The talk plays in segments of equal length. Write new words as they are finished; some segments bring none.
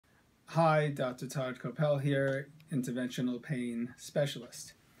Hi, Dr. Todd Koppel here, interventional pain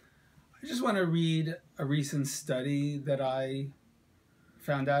specialist. I just want to read a recent study that I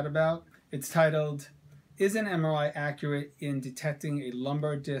found out about. It's titled, "Is an MRI accurate in detecting a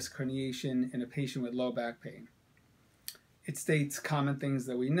lumbar disc herniation in a patient with low back pain?" It states common things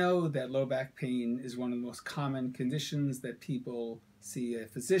that we know, that low back pain is one of the most common conditions that people see a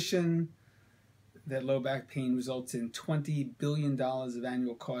physician, that low back pain results in $20 billion of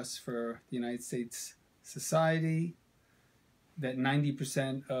annual costs for the United States society, that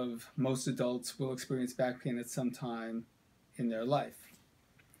 90% of most adults will experience back pain at some time in their life.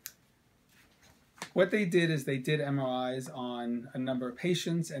 What they did is they did MRIs on a number of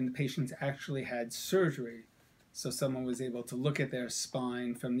patients, and the patients actually had surgery. So someone was able to look at their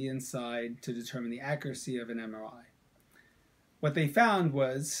spine from the inside to determine the accuracy of an MRI. What they found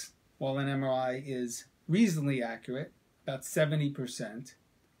was, while an MRI is reasonably accurate, about 70%,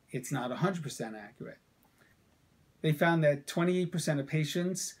 it's not 100% accurate. They found that 28% of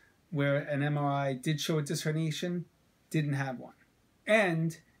patients where an MRI did show a disc herniation didn't have one.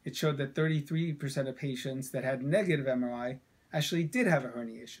 And it showed that 33% of patients that had negative MRI actually did have a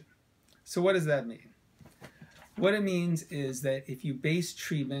herniation. So what does that mean? What it means is that if you base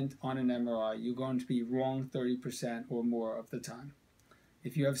treatment on an MRI, you're going to be wrong 30% or more of the time.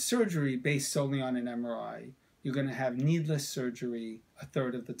 If you have surgery based solely on an MRI, you're going to have needless surgery a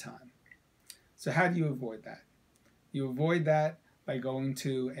third of the time. So how do you avoid that? You avoid that by going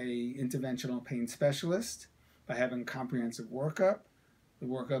to an interventional pain specialist, by having a comprehensive workup. The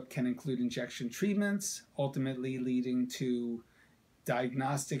workup can include injection treatments, ultimately leading to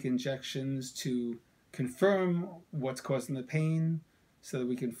diagnostic injections to confirm what's causing the pain so that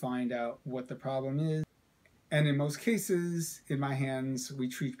we can find out what the problem is. And in most cases, in my hands, we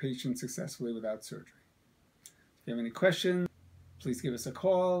treat patients successfully without surgery. If you have any questions, please give us a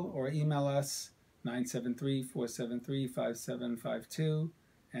call or email us 973-473-5752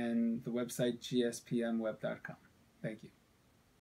 and the website gspmweb.com. Thank you.